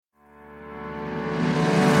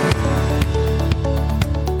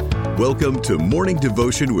Welcome to Morning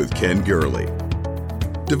Devotion with Ken Gurley.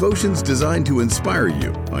 Devotions designed to inspire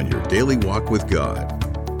you on your daily walk with God.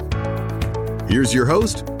 Here's your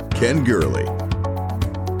host, Ken Gurley.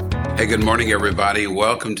 Hey, good morning, everybody.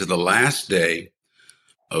 Welcome to the last day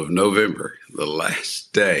of November. The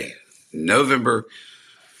last day, November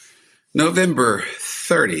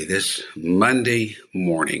 30, this Monday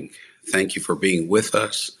morning. Thank you for being with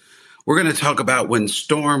us. We're going to talk about when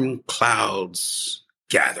storm clouds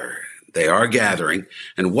gather. They are gathering.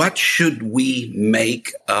 And what should we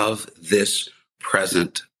make of this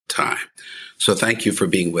present time? So thank you for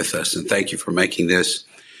being with us, and thank you for making this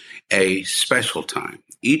a special time.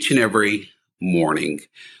 Each and every morning,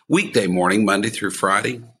 weekday morning, Monday through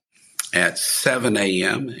Friday, at 7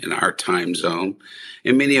 a.m. in our time zone.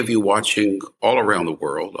 And many of you watching all around the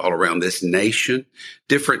world, all around this nation,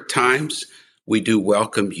 different times, we do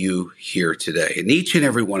welcome you here today. And each and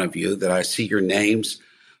every one of you that I see your names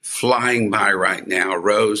flying by right now,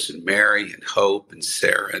 Rose and Mary and Hope and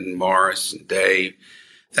Sarah and Morris and Dave,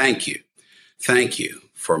 thank you. Thank you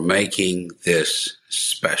for making this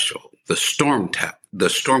special. The storm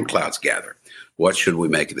clouds gather. What should we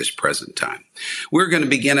make of this present time? We're going to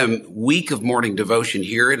begin a week of morning devotion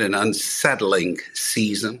here in an unsettling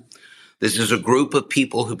season. This is a group of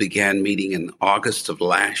people who began meeting in August of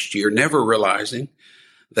last year, never realizing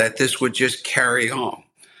that this would just carry on.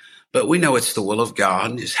 But we know it's the will of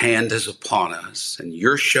God, and His hand is upon us, and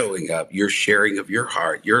you're showing up, your sharing of your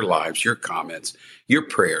heart, your lives, your comments, your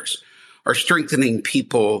prayers are strengthening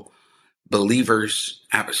people, believers,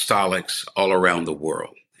 apostolics all around the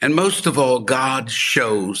world. And most of all, God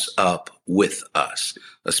shows up with us,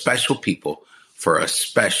 a special people for a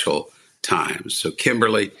special time. So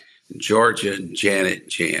Kimberly, Georgia, Janet,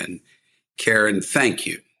 Jan, Karen, thank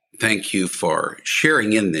you. Thank you for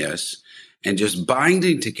sharing in this and just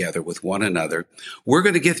binding together with one another. We're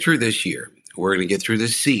going to get through this year. We're going to get through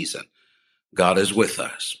this season. God is with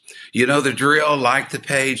us. You know the drill. Like the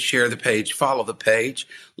page, share the page, follow the page.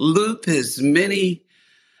 Loop as many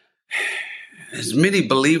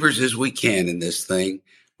believers as we can in this thing.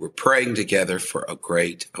 We're praying together for a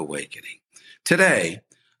great awakening. Today,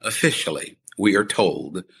 officially, we are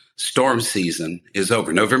told storm season is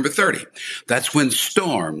over. November 30. That's when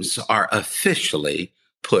storms are officially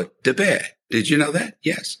put to bed. Did you know that?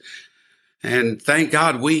 Yes. And thank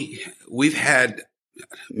God we've had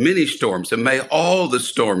many storms, and may all the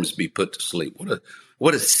storms be put to sleep.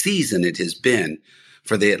 What a season it has been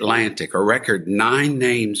for the Atlantic. A record 9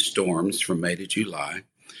 named storms from May to July.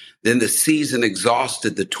 Then the season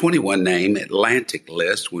exhausted the 21 name Atlantic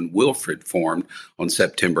list when Wilfred formed on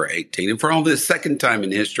September 18. And for all this second time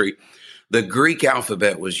in history, the Greek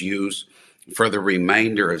alphabet was used for the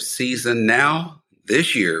remainder of season. Now,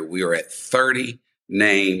 this year, we are at 30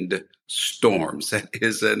 named storms. That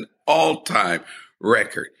is an all-time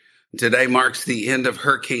record. Today marks the end of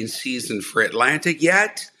hurricane season for Atlantic,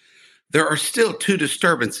 yet there are still 2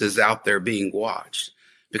 disturbances out there being watched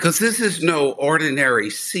because this is no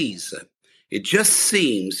ordinary season. It just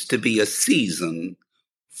seems to be a season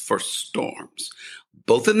for storms,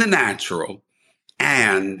 both in the natural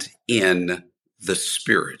and in the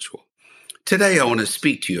spiritual. Today, I want to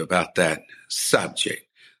speak to you about that subject,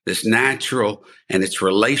 this natural and its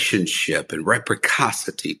relationship and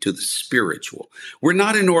reciprocity to the spiritual. We're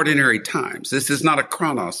not in ordinary times. This is not a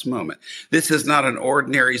chronos moment. This is not an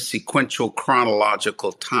ordinary sequential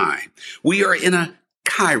chronological time. We are in a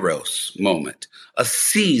kairos moment, a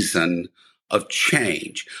season of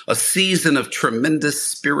change, a season of tremendous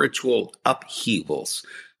spiritual upheavals.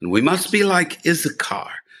 And we must be like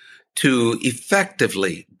Issachar to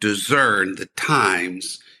effectively discern the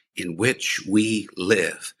times in which we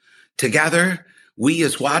live. Together, we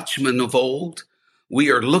as watchmen of old, we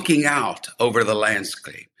are looking out over the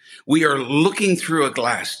landscape. We are looking through a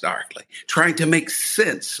glass darkly, trying to make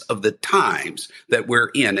sense of the times that we're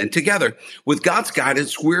in. And together, with God's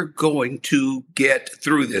guidance, we're going to get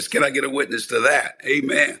through this. Can I get a witness to that?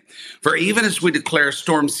 Amen. For even as we declare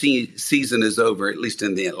storm season is over, at least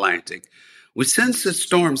in the Atlantic, we sense that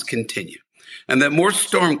storms continue and that more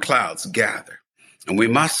storm clouds gather. And we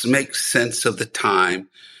must make sense of the time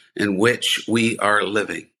in which we are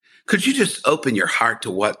living. Could you just open your heart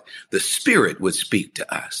to what the Spirit would speak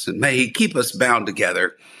to us? And may He keep us bound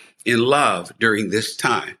together in love during this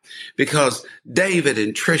time. Because David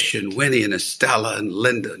and Tricia and Winnie and Estella and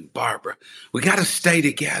Linda and Barbara, we got to stay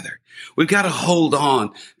together. We've got to hold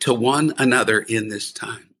on to one another in this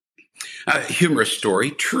time. A humorous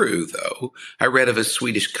story, true though. I read of a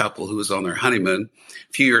Swedish couple who was on their honeymoon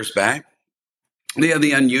a few years back. They had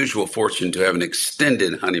the unusual fortune to have an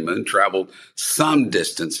extended honeymoon, traveled some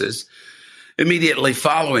distances. Immediately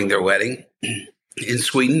following their wedding in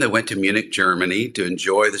Sweden, they went to Munich, Germany to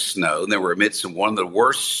enjoy the snow. They were amidst one of the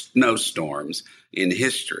worst snowstorms in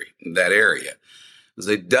history in that area. As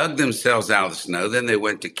they dug themselves out of the snow, then they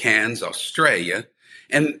went to Cairns, Australia,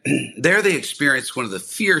 and there they experienced one of the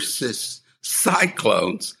fiercest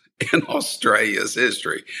cyclones in Australia's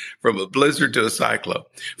history, from a blizzard to a cyclone.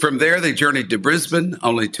 From there, they journeyed to Brisbane,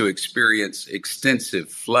 only to experience extensive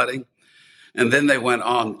flooding. And then they went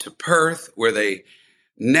on to Perth, where they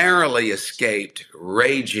narrowly escaped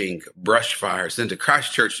raging brush fires, into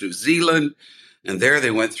Christchurch, New Zealand. And there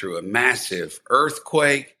they went through a massive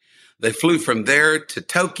earthquake. They flew from there to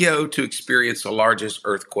Tokyo to experience the largest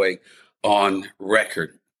earthquake on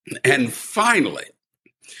record. And finally,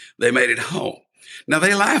 they made it home. Now,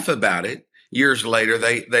 they laugh about it. Years later,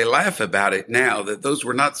 they laugh about it now, that those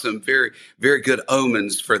were not some very, very good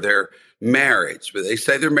omens for their marriage. But they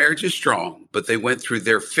say their marriage is strong, but they went through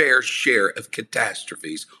their fair share of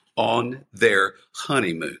catastrophes on their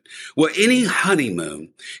honeymoon. Well, any honeymoon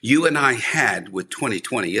you and I had with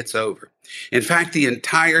 2020, it's over. In fact, the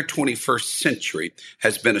entire 21st century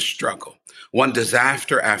has been a struggle. One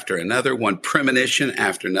disaster after another, one premonition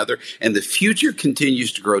after another, and the future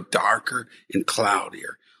continues to grow darker and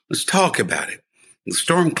cloudier. Let's talk about it. The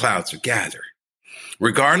storm clouds are gathering.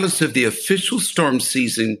 Regardless of the official storm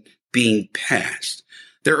season being past,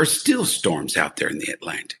 there are still storms out there in the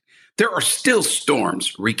Atlantic. There are still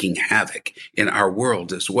storms wreaking havoc in our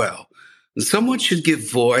world as well. And someone should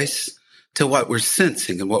give voice to what we're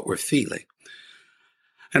sensing and what we're feeling.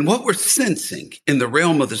 And what we're sensing in the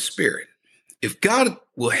realm of the Spirit. If God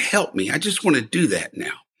will help me, I just want to do that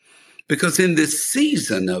now. Because in this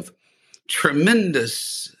season of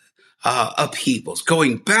tremendous upheavals,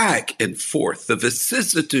 going back and forth, the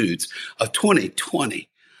vicissitudes of 2020,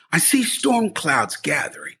 I see storm clouds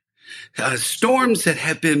gathering. Storms that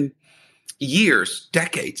have been years,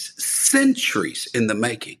 decades, centuries in the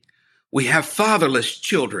making. We have fatherless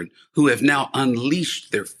children who have now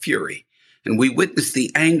unleashed their fury. And we witness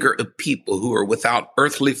the anger of people who are without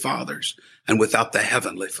earthly fathers and without the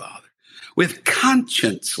heavenly Father. With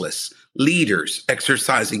conscienceless leaders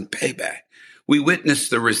exercising payback, we witness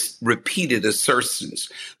the repeated assertions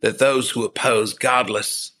that those who oppose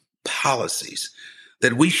godless policies,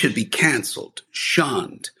 that we should be canceled,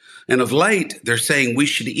 shunned. And of late, they're saying we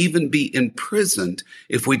should even be imprisoned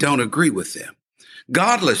if we don't agree with them.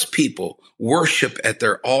 Godless people worship at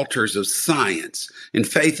their altars of science, and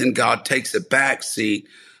faith in God takes a backseat.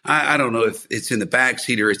 I don't know if it's in the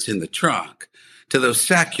backseat or it's in the trunk, to those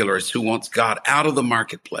secularists who wants God out of the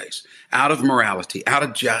marketplace, out of morality, out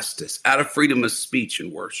of justice, out of freedom of speech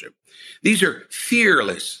and worship. These are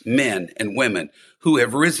fearless men and women who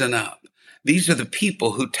have risen up. These are the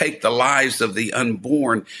people who take the lives of the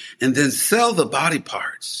unborn and then sell the body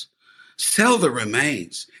parts, sell the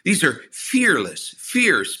remains. These are fearless,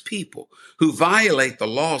 fierce people who violate the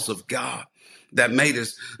laws of God that made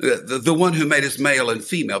us, the one who made us male and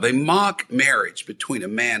female. They mock marriage between a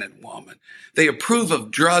man and woman. They approve of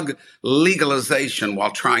drug legalization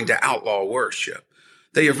while trying to outlaw worship.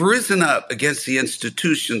 They have risen up against the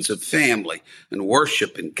institutions of family and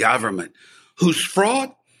worship and government, whose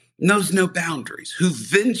fraud knows no boundaries, whose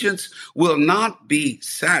vengeance will not be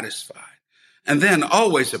satisfied. And then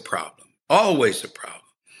always a problem, always a problem.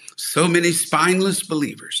 So many spineless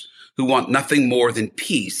believers who want nothing more than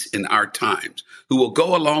peace in our times, who will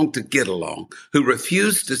go along to get along, who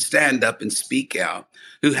refuse to stand up and speak out,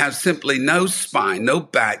 who have simply no spine, no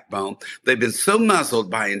backbone. They've been so muzzled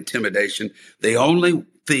by intimidation, they only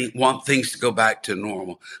want things to go back to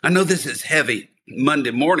normal. I know this is heavy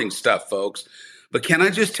Monday morning stuff, folks, but can I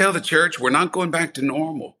just tell the church, we're not going back to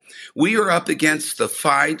normal. We are up against the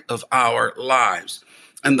fight of our lives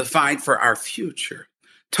and the fight for our future.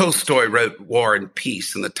 Tolstoy wrote War and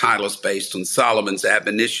Peace, and the title is based on Solomon's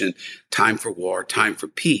admonition, time for war, time for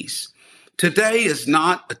peace. Today is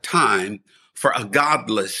not a time for a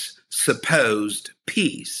godless, supposed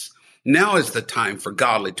peace. Now is the time for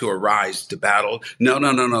godly to arise to battle. No,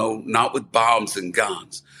 not with bombs and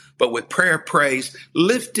guns, but with prayer, praise,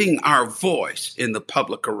 lifting our voice in the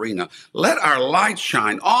public arena. Let our light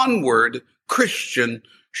shine onward, Christian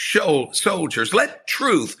soldiers. Let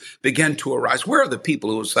truth begin to arise. Where are the people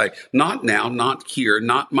who will say, not now, not here,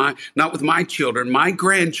 not with my children, my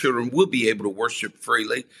grandchildren will be able to worship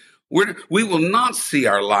freely. We will not see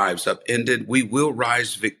our lives upended. We will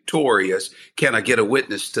rise victorious. Can I get a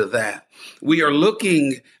witness to that? We are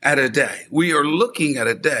looking at a day.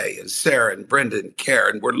 And Sarah and Brenda and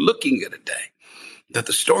Karen, we're looking at a day that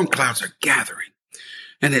the storm clouds are gathering.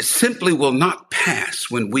 And it simply will not pass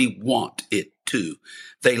when we want it to.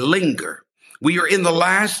 They linger. We are in the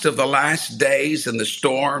last of the last days, and the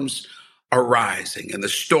storms are rising and the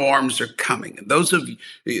storms are coming. And those of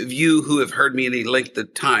you who have heard me any length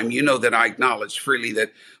of time, you know that I acknowledge freely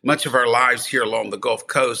that much of our lives here along the Gulf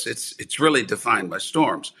Coast, it's really defined by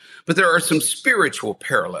storms. But there are some spiritual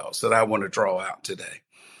parallels that I want to draw out today.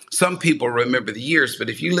 Some people remember the years, but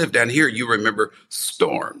if you live down here, you remember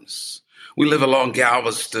storms. We live along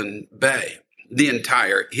Galveston Bay. The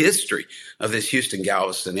entire history of this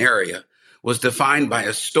Houston-Galveston area was defined by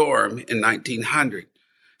a storm in 1900.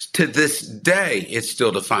 To this day, it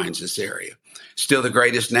still defines this area. Still the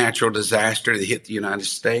greatest natural disaster that hit the United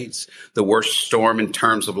States, the worst storm in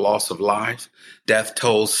terms of loss of life. Death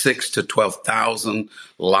toll 6,000 to 12,000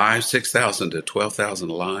 lives, 6,000 to 12,000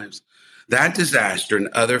 lives. That disaster and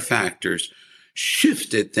other factors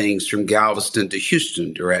shifted things from Galveston to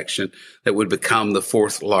Houston direction that would become the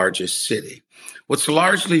fourth largest city. What's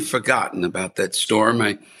largely forgotten about that storm,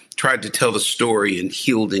 I tried to tell the story in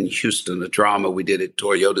Healed in Houston, a drama we did at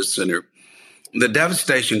Toyota Center. The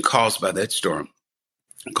devastation caused by that storm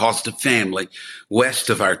caused a family west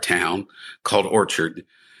of our town called Orchard.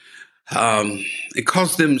 It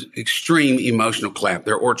caused them extreme emotional collapse.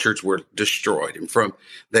 Their orchards were destroyed, and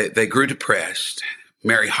they grew depressed.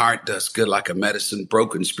 Merry heart does good like a medicine.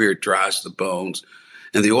 Broken spirit dries the bones.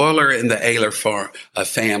 And the Euler and the Ayler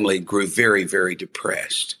family grew very, very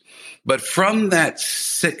depressed. But from that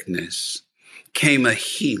sickness came a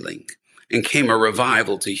healing and came a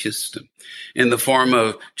revival to Houston in the form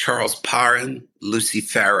of Charles Parham, Lucy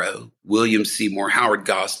Farrow, William Seymour, Howard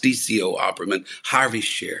Goss, DCO Opperman, Harvey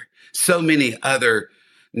Sher, so many other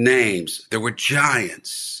names. There were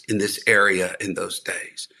giants in this area in those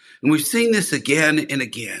days. And we've seen this again and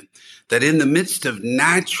again, that in the midst of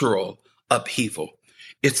natural upheaval,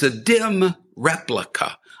 it's a dim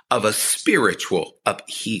replica of a spiritual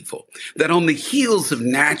upheaval, that on the heels of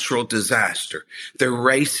natural disaster, there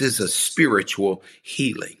races a spiritual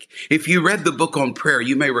healing. If you read the book on prayer,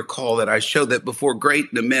 you may recall that I showed that before great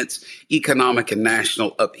and immense economic and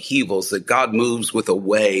national upheavals, that God moves with a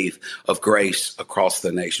wave of grace across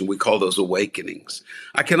the nation. We call those awakenings.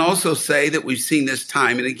 I can also say that we've seen this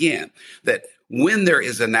time and again, that when there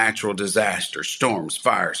is a natural disaster, storms,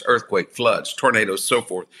 fires, earthquake, floods, tornadoes, so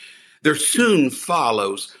forth, there soon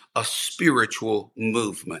follows a spiritual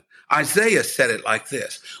movement. Isaiah said it like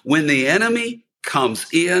this: when the enemy comes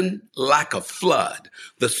in like a flood,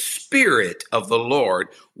 the Spirit of the Lord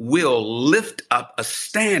will lift up a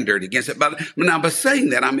standard against it. But now, by saying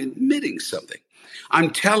that, I'm admitting something. I'm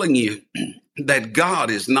telling you that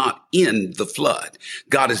God is not in the flood.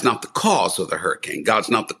 God is not the cause of the hurricane. God's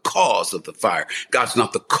not the cause of the fire. God's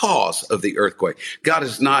not the cause of the earthquake. God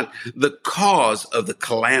is not the cause of the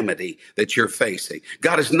calamity that you're facing.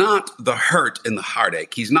 God is not the hurt and the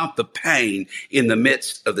heartache. He's not the pain in the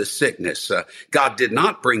midst of the sickness. God did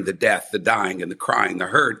not bring the death, the dying, and the crying, the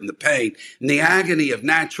hurt and the pain, and the agony of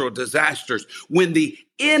natural disasters when the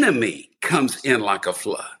enemy comes in like a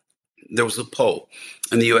flood. There was a poll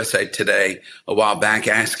in the USA Today a while back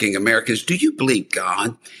asking Americans, do you believe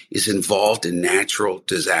God is involved in natural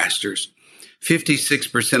disasters?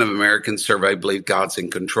 56% of Americans surveyed believe God's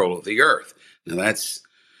in control of the earth. Now that's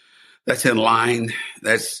in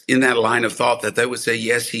that line of thought that they would say,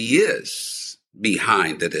 yes, he is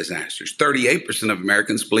behind the disasters. 38% of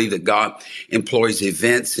Americans believe that God employs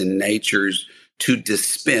events in nature to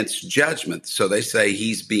dispense judgment. So they say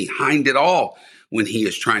he's behind it all when he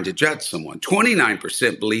is trying to judge someone.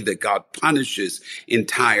 29% believe that God punishes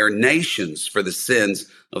entire nations for the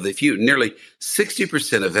sins of the few. Nearly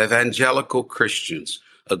 60% of evangelical Christians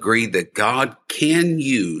agree that God can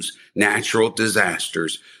use natural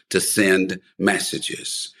disasters to send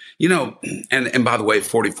messages. You know, and by the way,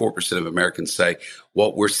 44% of Americans say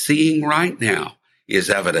what we're seeing right now is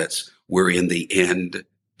evidence we're in the end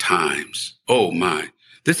times. Oh my,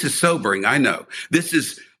 this is sobering. I know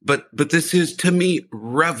But this is, to me,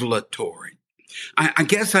 revelatory. I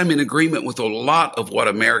guess I'm in agreement with a lot of what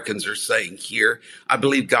Americans are saying here. I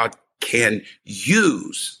believe God can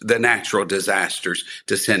use the natural disasters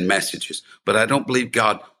to send messages, but I don't believe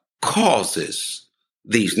God causes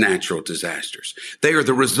these natural disasters. They are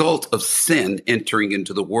the result of sin entering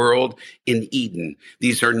into the world in Eden.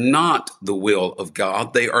 These are not the will of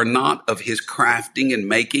God. They are not of his crafting and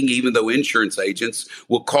making, even though insurance agents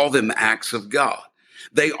will call them acts of God.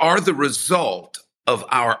 They are the result of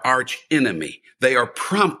our arch enemy. They are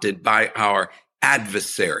prompted by our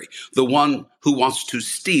adversary, the one who wants to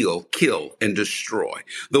steal, kill, and destroy,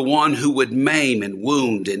 the one who would maim and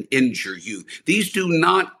wound and injure you. These do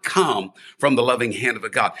not come from the loving hand of a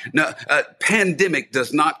God. No, pandemic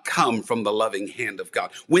does not come from the loving hand of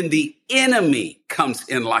God. When the enemy comes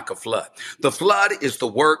in like a flood, the flood is the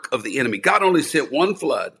work of the enemy. God only sent one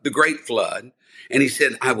flood, the great flood, and he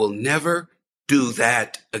said, I will never do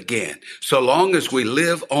that again. So long as we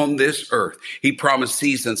live on this earth, he promised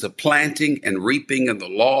seasons of planting and reaping and the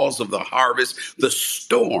laws of the harvest. The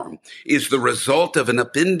storm is the result of an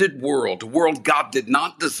upended world, a world God did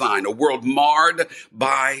not design, a world marred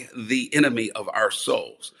by the enemy of our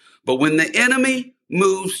souls. But when the enemy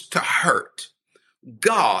moves to hurt,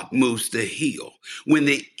 God moves to heal. When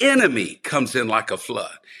the enemy comes in like a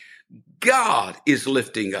flood, God is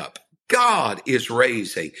lifting up. God is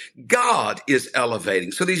raising. God is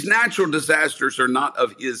elevating. So these natural disasters are not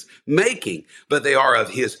of his making, but they are of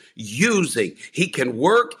his using. He can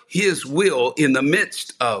work his will in the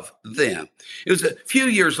midst of them. It was a few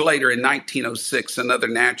years later in 1906, another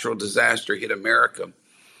natural disaster hit America.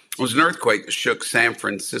 It was an earthquake that shook San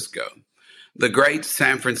Francisco. The great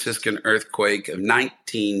San Franciscan earthquake of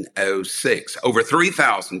 1906. Over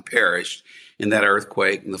 3,000 perished in that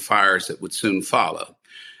earthquake and the fires that would soon follow.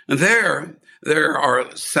 And there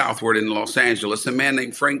are southward in Los Angeles, a man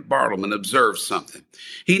named Frank Bartleman observed something.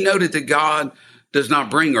 He noted that God does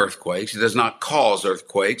not bring earthquakes. He does not cause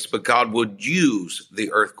earthquakes, but God would use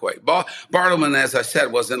the earthquake. Bartleman, as I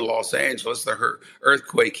said, was in Los Angeles. The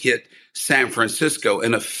earthquake hit San Francisco,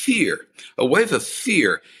 and a wave of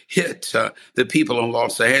fear hit the people in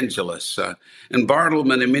Los Angeles. And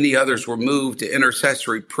Bartleman and many others were moved to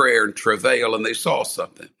intercessory prayer and travail, and they saw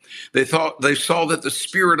something. They saw that the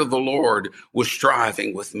Spirit of the Lord was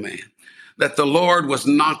striving with man, that the Lord was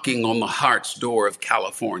knocking on the heart's door of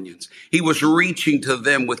Californians. He was reaching to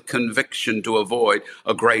them with conviction to avoid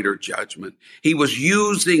a greater judgment. He was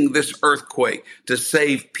using this earthquake to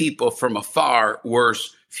save people from a far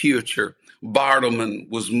worse future. Bartleman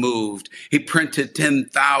was moved. He printed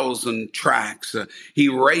 10,000 tracts. He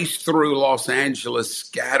raced through Los Angeles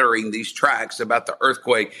scattering these tracts about the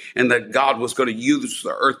earthquake and that God was going to use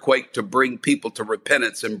the earthquake to bring people to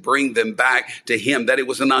repentance and bring them back to him, that it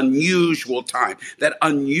was an unusual time, that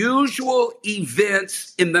unusual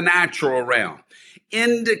events in the natural realm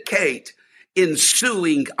indicate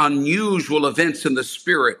ensuing unusual events in the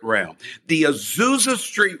spirit realm. The Azusa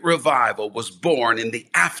Street revival was born in the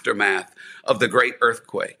aftermath of the great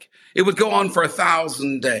earthquake. It would go on for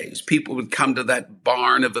 1,000 days. People would come to that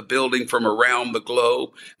barn of a building from around the globe.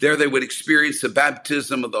 There they would experience the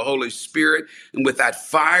baptism of the Holy Spirit. And with that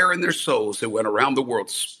fire in their souls, they went around the world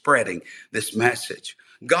spreading this message.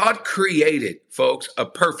 God created, folks, a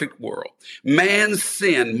perfect world. Man's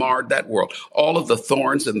sin marred that world. All of the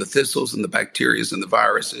thorns and the thistles and the bacteria and the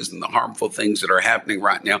viruses and the harmful things that are happening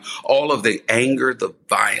right now, all of the anger, the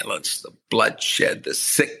violence, the bloodshed, the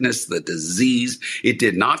sickness, the disease, it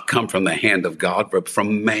did not come from the hand of God, but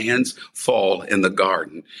from man's fall in the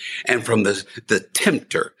garden and from the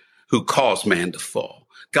tempter who caused man to fall.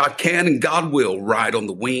 God can and God will ride on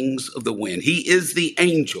the wings of the wind. He is the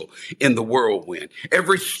angel in the whirlwind.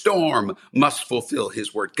 Every storm must fulfill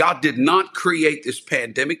his word. God did not create this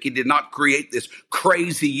pandemic. He did not create this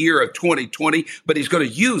crazy year of 2020, but he's going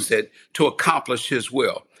to use it to accomplish his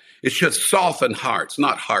will. It should soften hearts,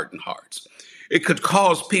 not harden hearts. It could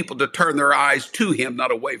cause people to turn their eyes to him, not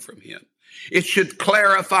away from him. It should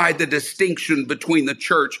clarify the distinction between the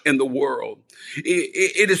church and the world.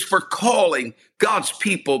 It is for calling God's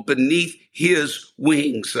people beneath his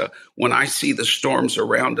wings. When I see the storms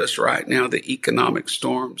around us right now, the economic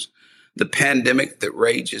storms, the pandemic that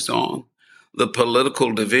rages on, the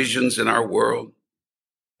political divisions in our world,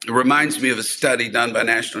 it reminds me of a study done by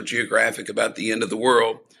National Geographic about the end of the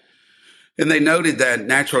world. And they noted that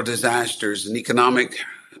natural disasters and economic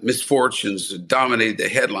misfortunes dominated the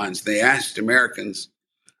headlines. They asked Americans,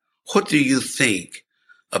 what do you think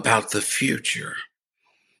about the future?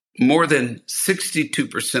 More than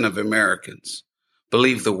 62% of Americans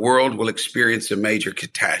believe the world will experience a major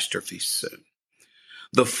catastrophe soon.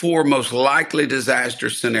 The four most likely disaster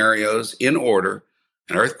scenarios in order: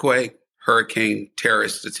 an earthquake, hurricane,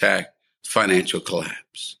 terrorist attack, financial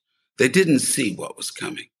collapse. They didn't see what was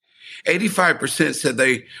coming. 85% said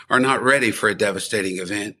they are not ready for a devastating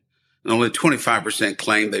event. And only 25%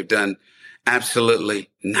 claim they've done absolutely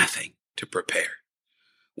nothing to prepare.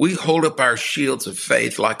 We hold up our shields of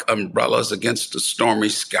faith like umbrellas against the stormy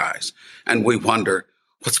skies, and we wonder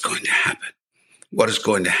what's going to happen. What is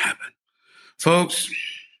going to happen? Folks,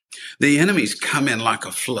 the enemies come in like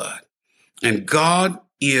a flood, and God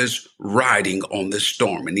is riding on this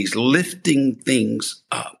storm and he's lifting things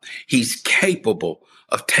up. He's capable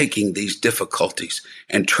of taking these difficulties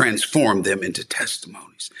and transform them into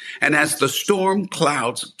testimonies. And as the storm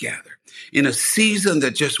clouds gather in a season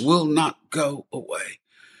that just will not go away,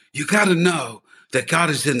 you got to know that God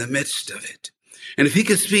is in the midst of it. And if he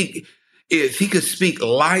could speak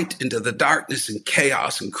light into the darkness and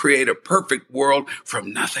chaos and create a perfect world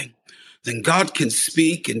from nothing, then God can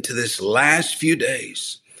speak into this last few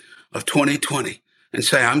days of 2020 and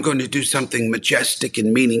say, I'm going to do something majestic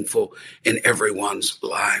and meaningful in everyone's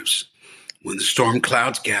lives. When the storm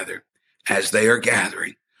clouds gather, as they are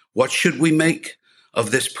gathering, what should we make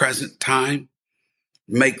of this present time?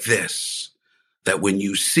 Make this, that when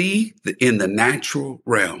you see in the natural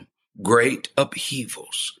realm great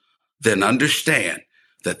upheavals, then understand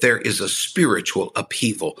that there is a spiritual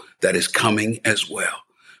upheaval that is coming as well.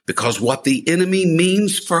 Because what the enemy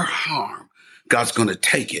means for harm, God's going to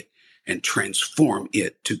take it and transform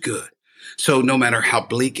it to good. So no matter how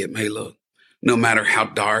bleak it may look, no matter how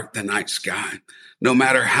dark the night sky, no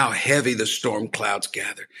matter how heavy the storm clouds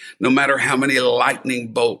gather, no matter how many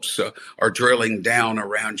lightning bolts are drilling down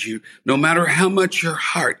around you, no matter how much your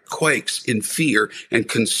heart quakes in fear and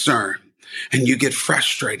concern, and you get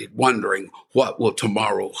frustrated wondering what will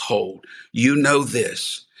tomorrow hold, you know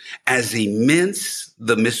this. As immense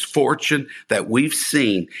the misfortune that we've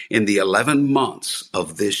seen in the 11 months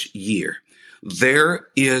of this year, there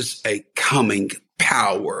is a coming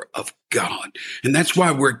power of God. And that's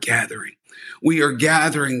why we're gathering. We are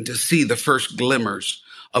gathering to see the first glimmers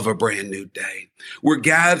of a brand new day. We're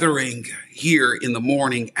gathering here in the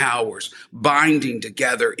morning hours, binding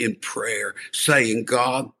together in prayer, saying,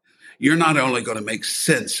 God, you're not only going to make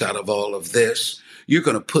sense out of all of this, you're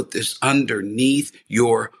going to put this underneath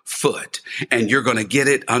your foot and you're going to get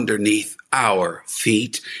it underneath our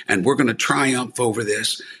feet. And we're going to triumph over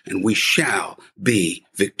this and we shall be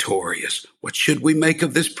victorious. What should we make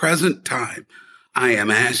of this present time? I am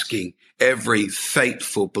asking every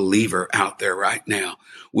faithful believer out there right now,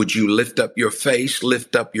 would you lift up your face,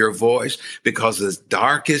 lift up your voice? Because as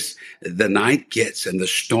dark as the night gets and the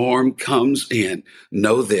storm comes in,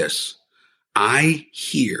 know this, I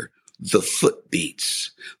hear the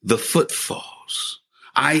footbeats, the footfalls.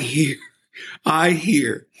 I hear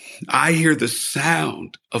the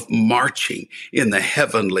sound of marching in the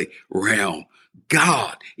heavenly realm.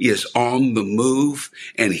 God is on the move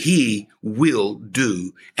and he will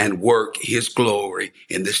do and work his glory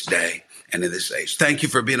in this day and in this age. Thank you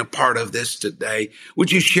for being a part of this today.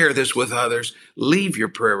 Would you share this with others? Leave your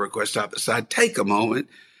prayer request out the side. Take a moment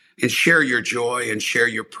and share your joy and share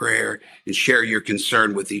your prayer and share your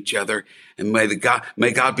concern with each other. And may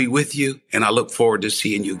God be with you. And I look forward to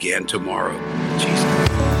seeing you again tomorrow. Jesus.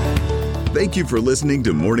 Thank you for listening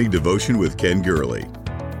to Morning Devotion with Ken Gurley.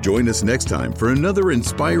 Join us next time for another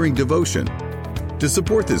inspiring devotion. To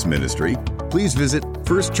support this ministry, please visit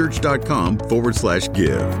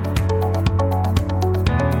firstchurch.com/give.